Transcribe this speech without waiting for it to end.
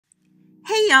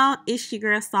Hey y'all, it's your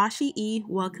girl Sasha E.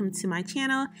 Welcome to my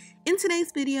channel. In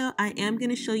today's video, I am going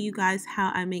to show you guys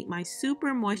how I make my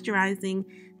super moisturizing,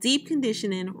 deep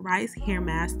conditioning rice hair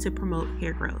mask to promote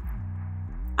hair growth.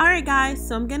 Alright guys,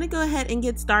 so I'm going to go ahead and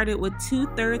get started with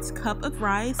 2/3 cup of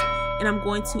rice, and I'm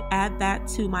going to add that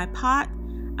to my pot.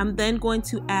 I'm then going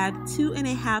to add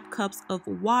 2.5 cups of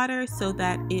water so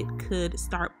that it could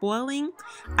start boiling.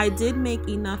 I did make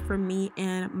enough for me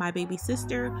and my baby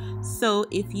sister, so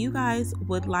if you guys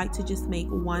would like to just make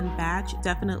one batch,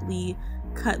 definitely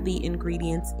cut the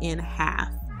ingredients in half.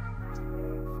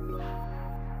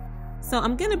 So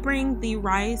I'm going to bring the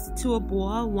rice to a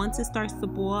boil. Once it starts to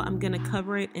boil, I'm going to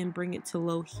cover it and bring it to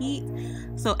low heat.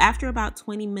 So after about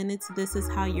 20 minutes, this is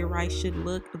how your rice should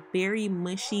look. Very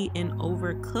mushy and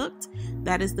overcooked.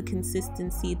 That is the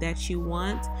consistency that you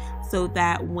want, so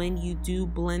that when you do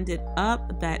blend it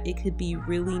up, that it could be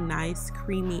really nice,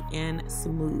 creamy, and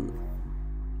smooth.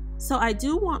 So I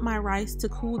do want my rice to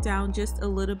cool down just a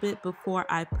little bit before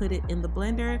I put it in the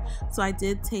blender. So I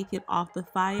did take it off the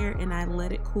fire and I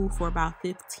let it cool for about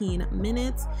 15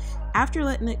 minutes. After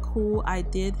letting it cool, I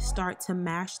did start to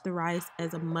mash the rice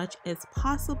as much as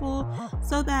possible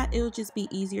so that it will just be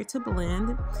easier to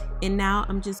blend. And now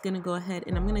I'm just gonna go ahead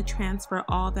and I'm gonna transfer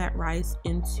all that rice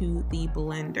into the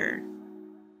blender.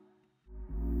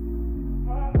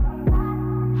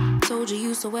 Told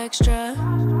you so extra,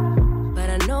 but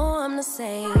I know I'm the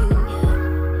same.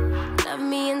 Love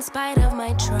me in spite of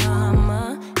my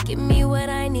trauma. Give me what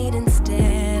I need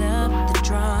instead of the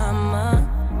drama.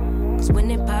 Cause when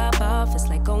it pop off, it's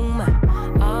like, oh my,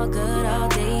 all good all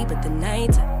day, but the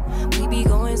night we be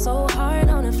going so hard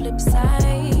on the flip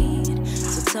side.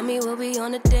 So tell me we'll be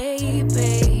on a day,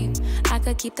 babe. I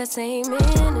could keep that same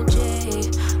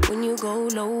energy. When you go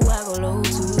low, I go low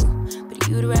too. But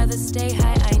you'd rather stay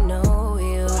high, I know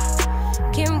you.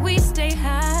 Can we stay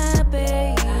high,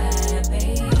 babe?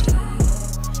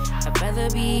 I'd rather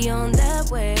be on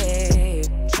that way.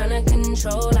 Tryna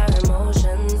control our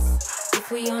emotions.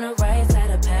 If we on the right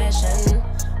side of passion,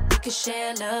 we could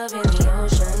share love in the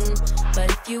ocean.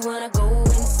 But if you wanna go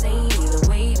insane either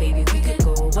way, baby, we could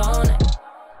go all night.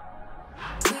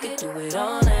 We could do it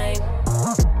all night.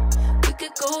 We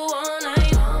could go all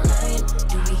night, all night.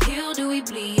 Do we heal, do we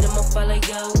bleed? I'ma follow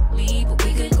your lead, but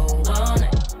we could go all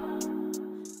night.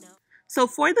 So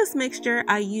for this mixture,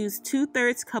 I used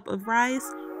 2/3 cup of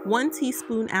rice, 1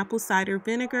 teaspoon apple cider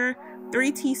vinegar,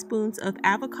 3 teaspoons of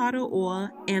avocado oil,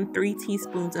 and 3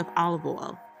 teaspoons of olive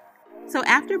oil. So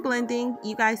after blending,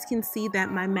 you guys can see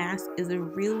that my mask is a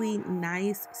really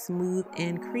nice, smooth,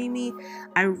 and creamy.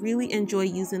 I really enjoy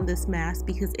using this mask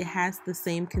because it has the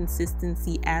same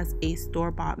consistency as a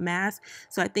store-bought mask.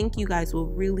 So I think you guys will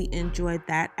really enjoy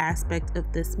that aspect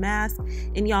of this mask.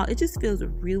 And y'all, it just feels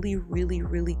really, really,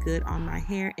 really good on my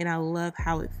hair, and I love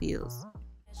how it feels.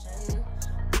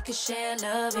 We could share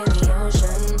love in the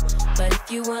ocean, but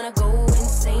if you wanna go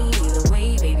insane either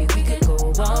way, baby, we could go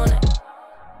all night.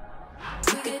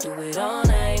 We could do it all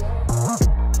night.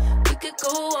 We could go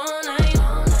all night,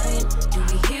 all night. Do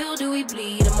we heal, do we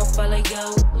bleed? I'ma follow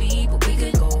your lead, but we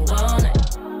could go all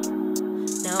night.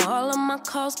 Now all of my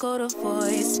calls go to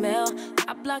voicemail.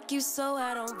 I block you so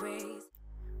I don't raise.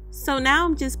 So now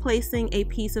I'm just placing a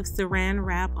piece of saran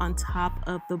wrap on top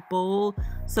of the bowl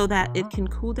so that it can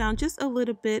cool down just a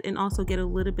little bit and also get a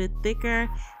little bit thicker.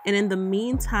 And in the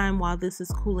meantime, while this is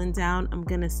cooling down, I'm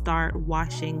gonna start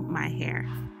washing my hair.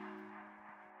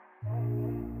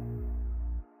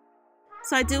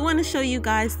 So I do want to show you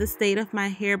guys the state of my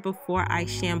hair before I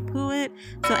shampoo it.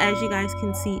 So as you guys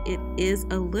can see, it is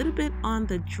a little bit on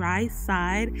the dry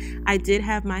side. I did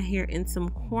have my hair in some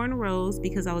cornrows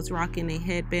because I was rocking a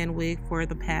headband wig for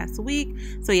the past week.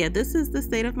 So yeah, this is the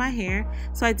state of my hair.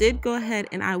 So I did go ahead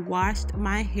and I washed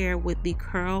my hair with the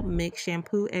Curl Mix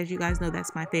shampoo. As you guys know,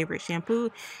 that's my favorite shampoo.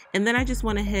 And then I just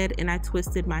went ahead and I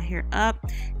twisted my hair up.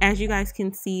 As you guys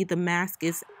can see, the mask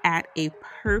is at a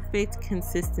perfect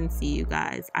consistency, you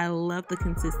guys. I love the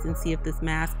consistency of this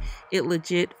mask. It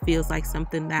legit feels like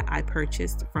something that I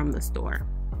purchased from the store.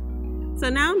 So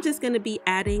now I'm just going to be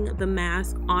adding the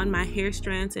mask on my hair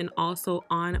strands and also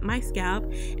on my scalp.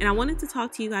 And I wanted to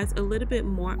talk to you guys a little bit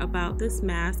more about this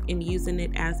mask and using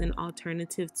it as an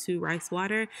alternative to rice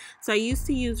water. So I used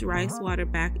to use rice water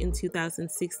back in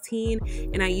 2016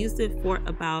 and I used it for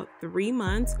about 3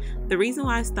 months. The reason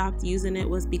why I stopped using it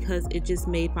was because it just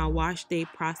made my wash day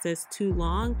process too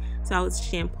long. So I was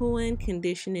shampooing,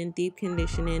 conditioning, deep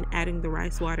conditioning, adding the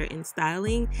rice water and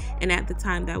styling. And at the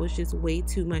time that was just way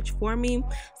too much for me. me.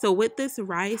 So with this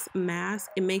rice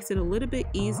mask, it makes it a little bit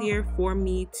easier for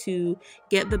me to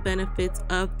get the benefits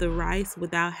of the rice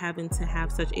without having to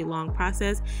have such a long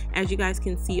process. As you guys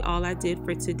can see, all I did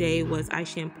for today was I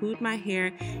shampooed my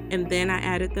hair, and then I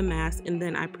added the mask, and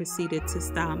then I proceeded to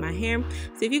style my hair.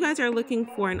 So if you guys are looking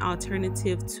for an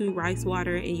alternative to rice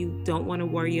water and you don't want to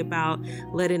worry about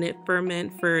letting it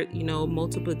ferment for, you know,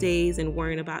 multiple days and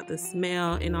worrying about the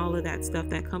smell and all of that stuff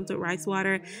that comes with rice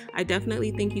water, I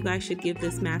definitely think you guys should give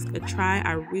this mask a try.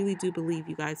 I really do believe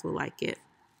you guys will like it.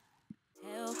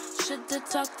 Should've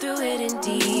talked through it in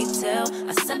detail.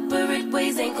 Our separate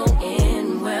ways ain't gon'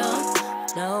 end well,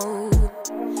 no.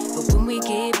 But when we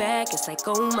get back, it's like,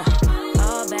 oh my,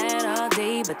 all bad all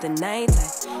day, but the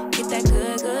nights I get that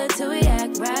good till we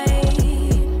act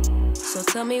right. So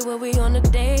tell me what we on a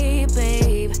day,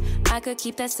 babe. I could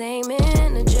keep that same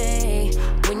energy.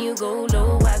 When you go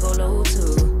low, I go low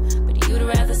too. But you'd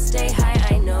rather stay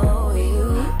high, I know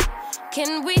you.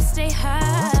 Can we stay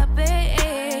high, babe?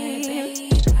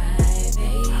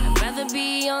 I'd rather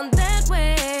be on that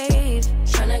wave,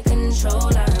 trying to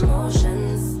control our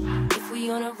emotions. If we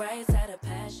on a right side of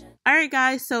passion. Alright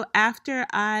guys, so after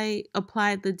I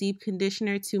applied the deep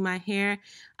conditioner to my hair,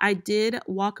 I did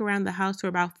walk around the house for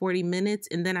about 40 minutes,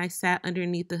 and then I sat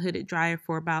underneath the hooded dryer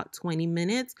for about 20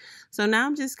 minutes. So now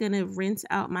I'm just going to rinse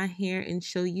out my hair and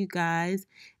show you guys.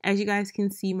 As you guys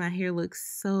can see, my hair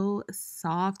looks so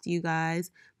soft, you guys.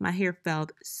 My hair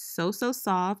felt so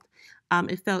soft.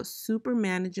 It felt super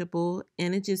manageable,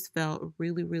 and it just felt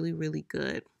really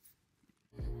good.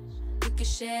 We could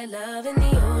share love in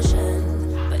the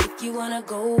ocean, but if you wanna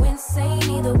go insane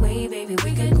either way, baby,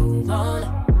 we could go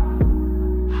on.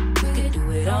 We could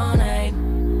do it all night.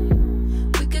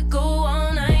 We could go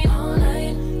all night, all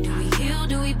night. Do we heal,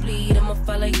 do we bleed? I'ma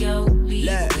follow your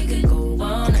lead. We could go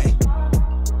all night.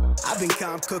 I've been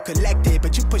calm, cool, collected,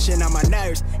 but you pushing on my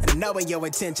nerves, and I know your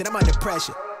intention, I'm under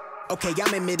pressure. Okay,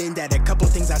 I'm admitting that a couple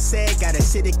things I said got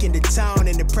acidic in the tone,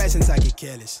 in the presence I get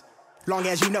careless. Long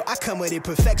as you know I come with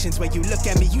imperfections. When you look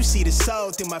at me, you see the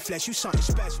soul through my flesh. You something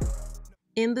special.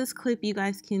 In this clip, you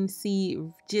guys can see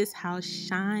just how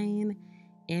shine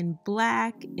and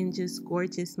black and just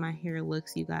gorgeous my hair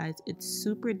looks, you guys. It's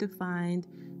super defined,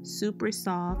 super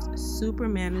soft, super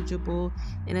manageable.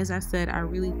 And as I said, I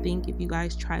really think if you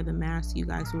guys try the mask, you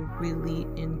guys will really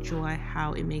enjoy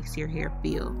how it makes your hair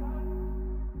feel.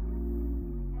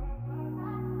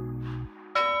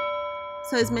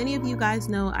 So as many of you guys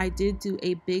know, I did do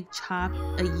a big chop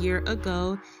a year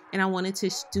ago, and I wanted to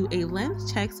do a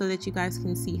length check so that you guys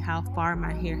can see how far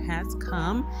my hair has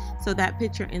come. So that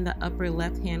picture in the upper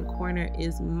left hand corner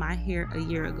is my hair a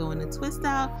year ago in a twist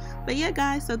out. But yeah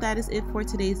guys, so that is it for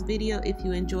today's video. If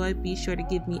you enjoyed, be sure to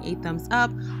give me a thumbs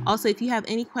up. Also, if you have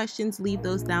any questions, leave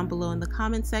those down below in the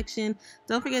comment section.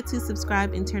 Don't forget to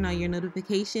subscribe and turn on your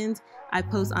notifications. I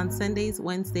post on Sundays,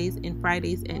 Wednesdays, and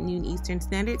Fridays at noon Eastern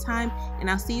Standard Time, and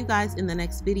I'll see you guys in the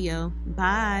next video.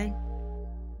 Bye!